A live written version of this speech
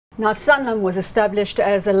Now, Sanlam was established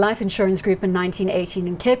as a life insurance group in 1918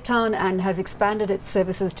 in Cape Town and has expanded its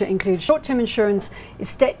services to include short-term insurance,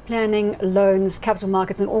 estate planning, loans, capital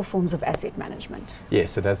markets and all forms of asset management.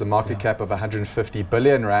 Yes, it has a market cap of 150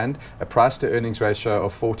 billion rand, a price to earnings ratio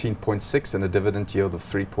of 14.6 and a dividend yield of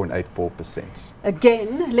 3.84%.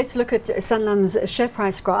 Again, let's look at Sanlam's share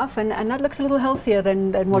price graph, and that looks a little healthier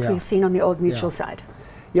than what we've seen on the Old Mutual side.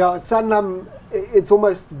 Yeah, Sanlam, it's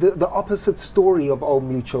almost the opposite story of Old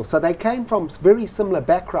Mutual. So they came from very similar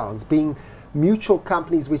backgrounds, being mutual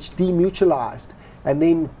companies which demutualized and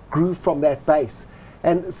then grew from that base.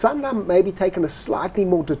 And Sanlam maybe taken a slightly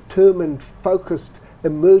more determined, focused,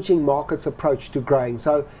 emerging markets approach to growing.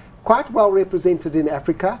 So quite well represented in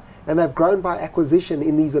Africa, and they've grown by acquisition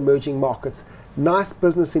in these emerging markets. Nice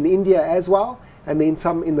business in India as well, and then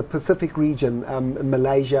some in the Pacific region,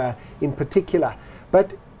 Malaysia in particular.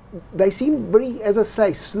 But they seem very, as I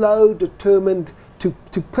say, slow, determined to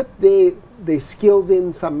put their skills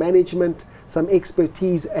in, some management, some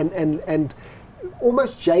expertise, and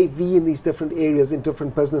almost JV in these different areas in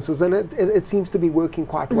different businesses, and it seems to be working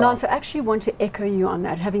quite well. Lance, I actually want to echo you on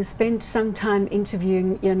that. Having spent some time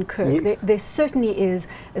interviewing Ian Kirk, there certainly is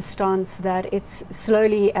a stance that it's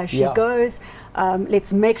slowly as she goes.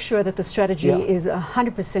 Let's make sure that the strategy is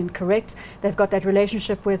 100% correct. They've got that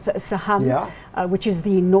relationship with Sanlam, which is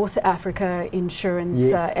the North Africa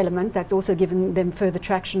insurance element. That's also given them further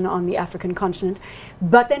traction on the African continent.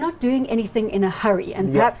 But they're not doing anything in a hurry,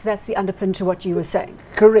 and perhaps that's the underpin to what you were saying.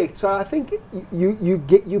 Correct. So I think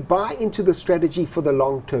you buy into the strategy for the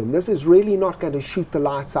long term. This is really not going to shoot the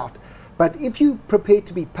lights out. But if you prepare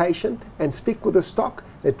to be patient and stick with the stock,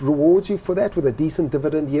 it rewards you for that with a decent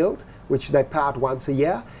dividend yield, which they pay out once a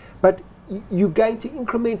year. But you're going to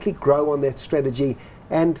incrementally grow on that strategy,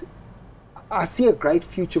 and I see a great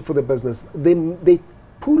future for the business. The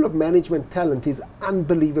pool of management talent is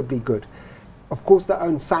unbelievably good. Of course, they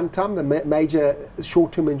own Sanlam, the major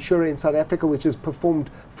short-term insurer in South Africa, which has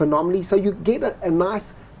performed phenomenally. So you get a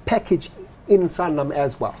nice package in Sanlam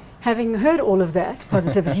as well. Having heard all of that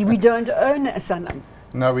positivity, we don't own a Sanlam.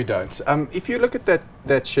 No, we don't. If you look at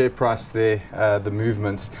that share price there, the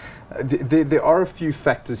movements, there are a few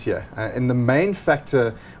factors here, and the main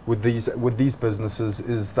factor with these businesses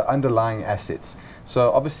is the underlying assets.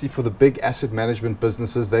 So obviously for the big asset management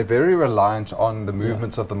businesses, they're very reliant on the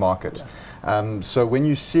movements of the market. So when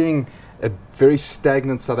you're seeing a very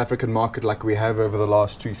stagnant South African market like we have over the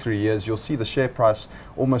last 2-3 years, you'll see the share price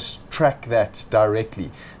almost track that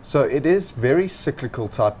directly. So it is very cyclical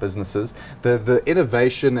type businesses. The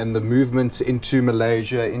innovation and the movements into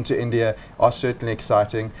Malaysia, into India are certainly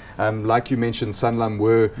exciting. Like you mentioned, Sanlam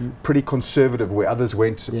were pretty conservative where others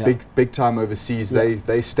went big time overseas.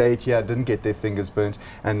 They stayed here, didn't get their fingers burnt,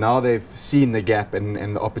 and now they've seen the gap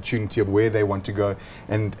and the opportunity of where they want to go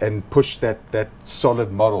and push that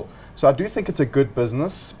solid model. So I do think it's a good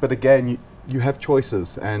business, but again, you have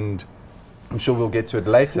choices, and I'm sure we'll get to it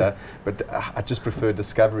later, but I just prefer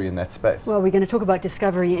Discovery in that space. Well, we're going to talk about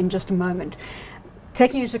Discovery in just a moment.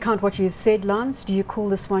 Taking into account what you've said, Lance, do you call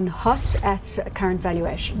this one hot at current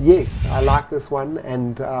valuation? Yes, I like this one,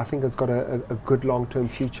 and I think it's got a good long-term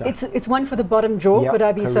future. It's one for the bottom drawer, could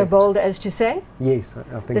I be so bold as to say? Yes,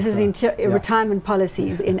 I think this is retirement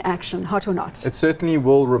policies in action, hot or not? It certainly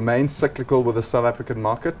will remain cyclical with the South African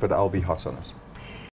market, but I'll be hot on it.